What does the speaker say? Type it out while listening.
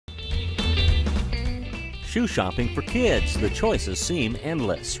Shoe shopping for kids. The choices seem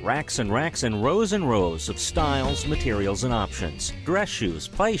endless. Racks and rows of styles, materials, and options. Dress shoes,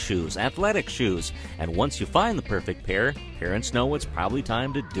 play shoes, athletic shoes. And once you find the perfect pair, parents know it's probably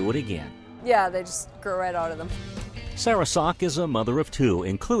time to do it again. Yeah, they just grow right out of them. Sarah Sock is a mother of two,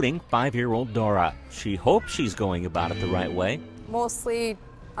 including 5-year-old Dora. She hopes she's going about it the right way. Mostly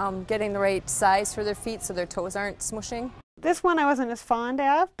getting the right size for their feet so their toes aren't smushing. This one I wasn't as fond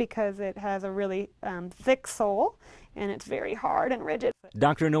of because it has a really thick sole and it's very hard and rigid.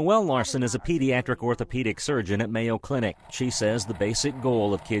 Dr. Noelle Larson is a pediatric orthopedic surgeon at Mayo Clinic. She says the basic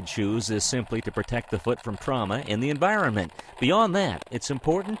goal of kids' shoes is simply to protect the foot from trauma in the environment. Beyond that, it's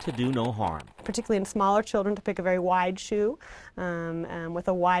important to do no harm. Particularly in smaller children, to pick a very wide shoe with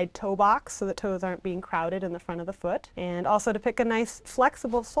a wide toe box so that toes aren't being crowded in the front of the foot, and also to pick a nice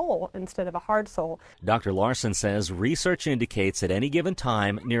flexible sole instead of a hard sole. Dr. Larson says research indicates at any given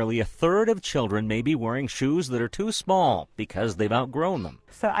time nearly a third of children may be wearing shoes that are too small because they've outgrown them.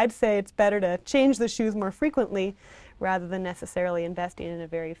 So I'd say it's better to change the shoes more frequently rather than necessarily investing in a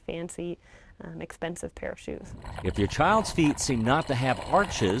very fancy, expensive pair of shoes. If your child's feet seem not to have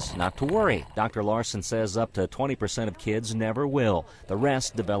arches, not to worry. Dr. Larson says up to 20% of kids never will. The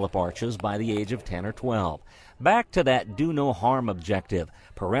rest develop arches by the age of 10 or 12. Back to that do no harm objective.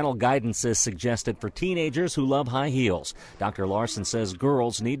 Parental guidance is suggested for teenagers who love high heels. Dr. Larson says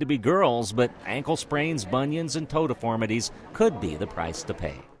girls need to be girls, but ankle sprains, bunions, and toe deformities could be the price to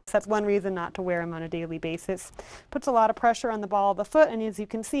pay. That's one reason not to wear them on a daily basis. Puts a lot of pressure on the ball of the foot, and as you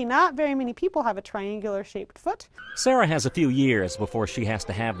can see, not very many people have a triangular shaped foot. Sarah has a few years before she has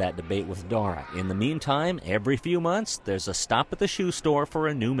to have that debate with Dora. In the meantime, every few months, there's a stop at the shoe store for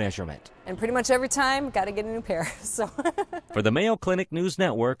a new measurement. And pretty much every time, got to get a new pair. So. For the Mayo Clinic News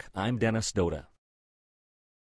Network, I'm Dennis Douda.